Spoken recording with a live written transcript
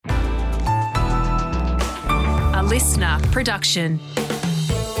listener production.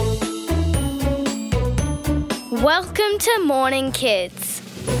 Welcome to Morning Kids.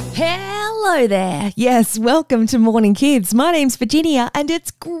 Hello there. Yes, welcome to Morning Kids. My name's Virginia and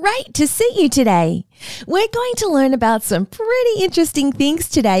it's great to see you today. We're going to learn about some pretty interesting things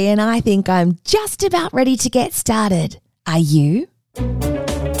today and I think I'm just about ready to get started. Are you?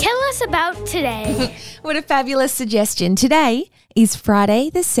 Tell us about today. What a fabulous suggestion. Today is Friday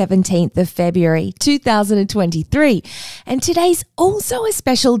the 17th of February 2023 and today's also a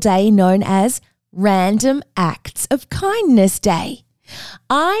special day known as Random Acts of Kindness Day.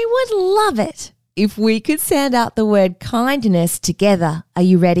 I would love it if we could sound out the word kindness together. Are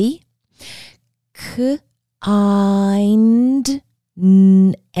you ready? Kindness.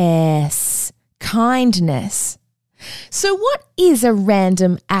 Kindness. So what is a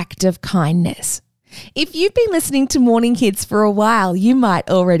random act of kindness? If you've been listening to Morning Kids for a while, you might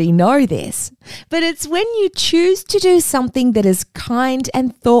already know this. But it's when you choose to do something that is kind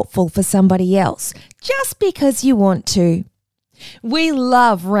and thoughtful for somebody else, just because you want to. We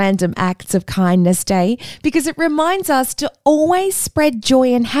love Random Acts of Kindness Day because it reminds us to always spread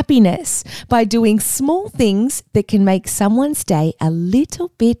joy and happiness by doing small things that can make someone's day a little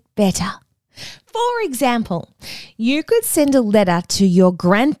bit better. For example, you could send a letter to your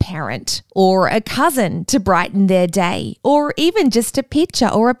grandparent or a cousin to brighten their day, or even just a picture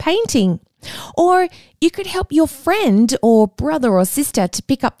or a painting. Or you could help your friend or brother or sister to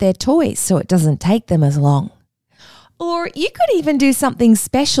pick up their toys so it doesn't take them as long. Or you could even do something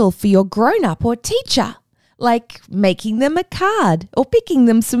special for your grown-up or teacher, like making them a card or picking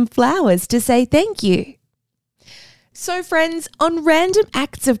them some flowers to say thank you. So friends, on Random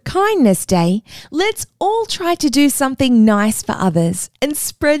Acts of Kindness Day, let's all try to do something nice for others and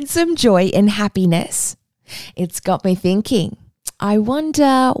spread some joy and happiness. It's got me thinking, I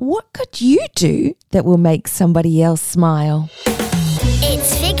wonder what could you do that will make somebody else smile?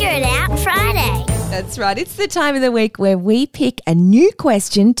 It's Figure It Out Friday. That's right. It's the time of the week where we pick a new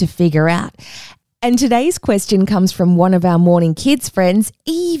question to figure out. And today's question comes from one of our Morning Kids friends,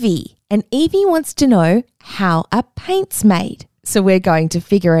 Evie. And Evie wants to know how a paint's made. So we're going to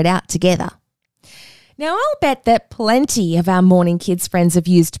figure it out together. Now, I'll bet that plenty of our Morning Kids friends have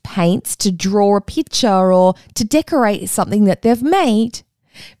used paints to draw a picture or to decorate something that they've made.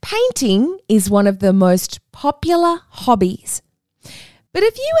 Painting is one of the most popular hobbies. But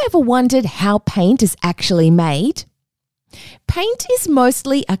have you ever wondered how paint is actually made? Paint is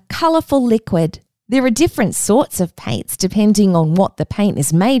mostly a colourful liquid. There are different sorts of paints depending on what the paint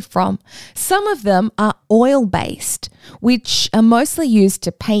is made from. Some of them are oil-based, which are mostly used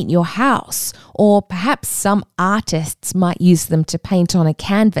to paint your house, or perhaps some artists might use them to paint on a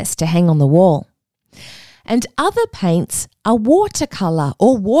canvas to hang on the wall. And other paints are watercolour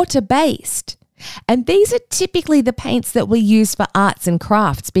or water-based. And these are typically the paints that we use for arts and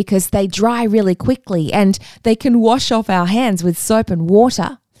crafts because they dry really quickly and they can wash off our hands with soap and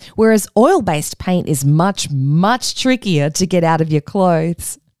water. Whereas oil-based paint is much, much trickier to get out of your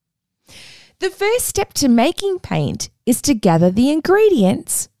clothes. The first step to making paint is to gather the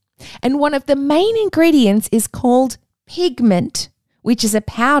ingredients. And one of the main ingredients is called pigment, which is a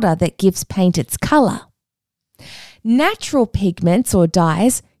powder that gives paint its colour. Natural pigments or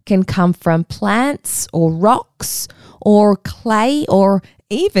dyes can come from plants or rocks or clay or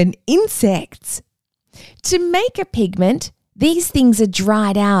even insects. To make a pigment, these things are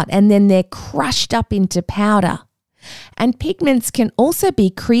dried out and then they're crushed up into powder. And pigments can also be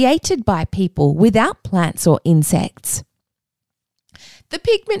created by people without plants or insects. The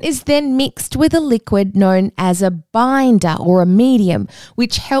pigment is then mixed with a liquid known as a binder or a medium,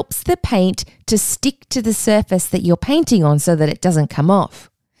 which helps the paint to stick to the surface that you're painting on so that it doesn't come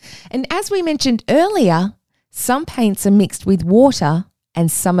off. And as we mentioned earlier, some paints are mixed with water and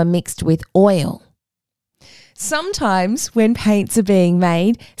some are mixed with oil. Sometimes when paints are being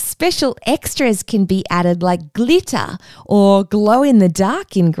made, special extras can be added like glitter or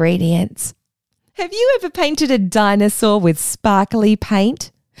glow-in-the-dark ingredients. Have you ever painted a dinosaur with sparkly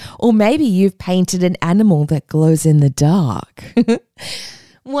paint? Or maybe you've painted an animal that glows in the dark.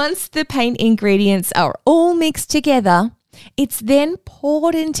 Once the paint ingredients are all mixed together, it's then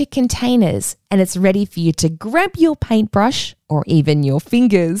poured into containers and it's ready for you to grab your paintbrush or even your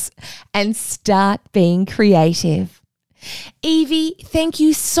fingers and start being creative. Evie, thank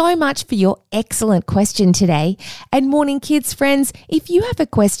you so much for your excellent question today. And Morning Kids friends, if you have a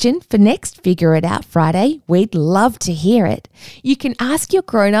question for next Figure It Out Friday, we'd love to hear it. You can ask your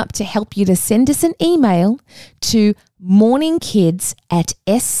grown-up to help you to send us an email to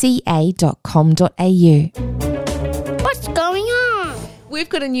morningkids@sca.com.au. What's going on? We've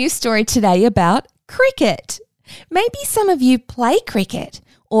got a news story today about cricket. Maybe some of you play cricket,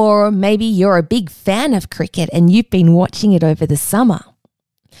 or maybe you're a big fan of cricket and you've been watching it over the summer.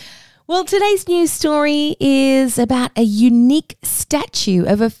 Well, today's news story is about a unique statue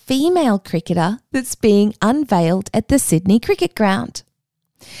of a female cricketer that's being unveiled at the Sydney Cricket Ground.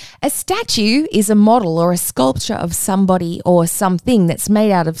 A statue is a model or a sculpture of somebody or something that's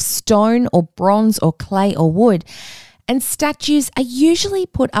made out of stone or bronze or clay or wood. And statues are usually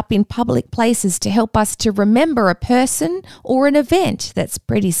put up in public places to help us to remember a person or an event that's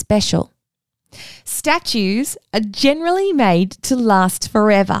pretty special. Statues are generally made to last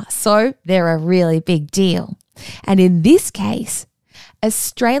forever, so they're a really big deal. And in this case,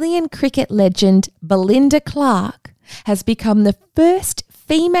 Australian cricket legend Belinda Clark has become the first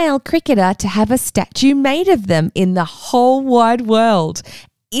female cricketer to have a statue made of them in the whole wide world.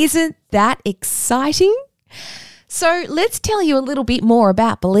 Isn't that exciting? So let's tell you a little bit more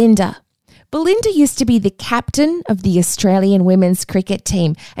about Belinda. Belinda used to be the captain of the Australian women's cricket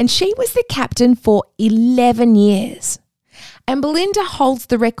team, and she was the captain for 11 years. And Belinda holds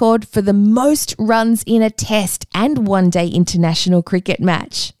the record for the most runs in a test and one-day international cricket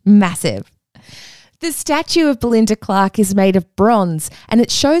match. Massive. The statue of Belinda Clark is made of bronze, and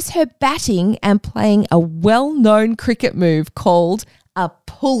it shows her batting and playing a well-known cricket move called a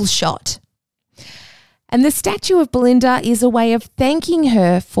pull shot. And the statue of Belinda is a way of thanking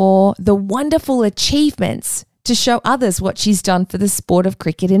her for the wonderful achievements to show others what she's done for the sport of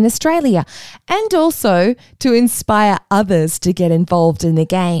cricket in Australia, and also to inspire others to get involved in the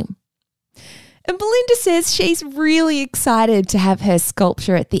game. And Belinda says she's really excited to have her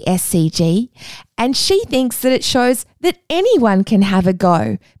sculpture at the SCG, and she thinks that it shows that anyone can have a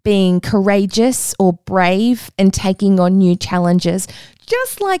go, being courageous or brave and taking on new challenges,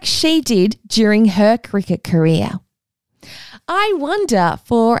 just like she did during her cricket career. I wonder,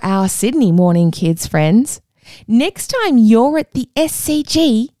 for our Sydney Morning Kids friends, next time you're at the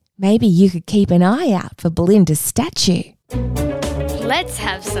SCG, maybe you could keep an eye out for Belinda's statue. Let's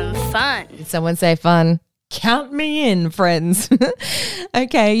have some fun. Did someone say fun? Count me in, friends.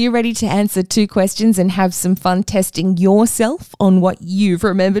 Okay, are you ready to answer 2 questions and have some fun testing yourself on what you've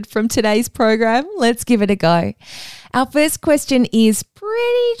remembered from today's program? Let's give it a go. Our first question is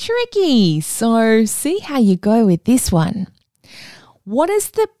pretty tricky, so see how you go with this one. What is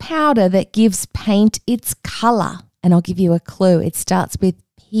the powder that gives paint its colour? And I'll give you a clue. It starts with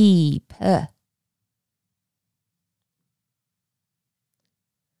P.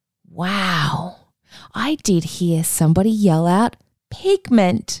 Wow. I did hear somebody yell out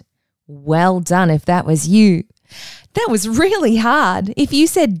pigment. Well done if that was you. That was really hard. If you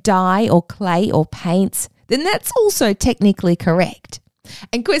said dye or clay or paints, then that's also technically correct.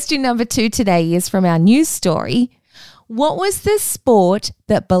 And question number 2 today is from our news story. What was the sport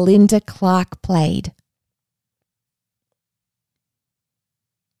that Belinda Clark played?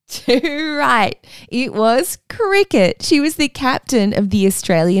 Too right. It was cricket. She was the captain of the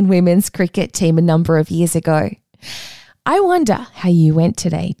Australian women's cricket team a number of years ago. I wonder how you went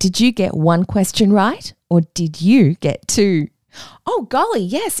today. Did you get 1 question right, or did you get 2? Oh, golly,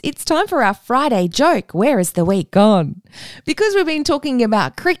 yes, it's time for our Friday joke. Where is the week gone? Because we've been talking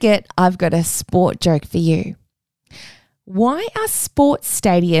about cricket, I've got a sport joke for you. Why are sports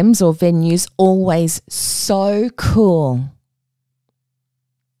stadiums or venues always so cool?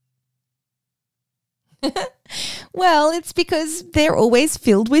 Well, it's because they're always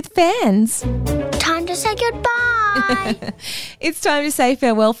filled with fans. Time to say goodbye. It's time to say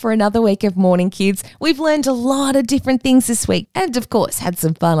farewell for another week of Morning Kids. We've learned a lot of different things this week and, of course, had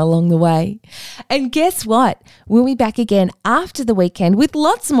some fun along the way. And guess what? We'll be back again after the weekend with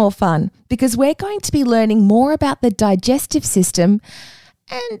lots more fun because we're going to be learning more about the digestive system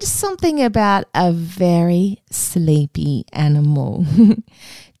and something about a very sleepy animal.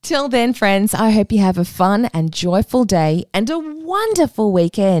 Till then, friends, I hope you have a fun and joyful day and a wonderful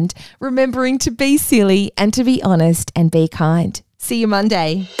weekend, remembering to be silly and to be honest and be kind. See you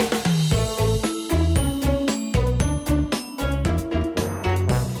Monday.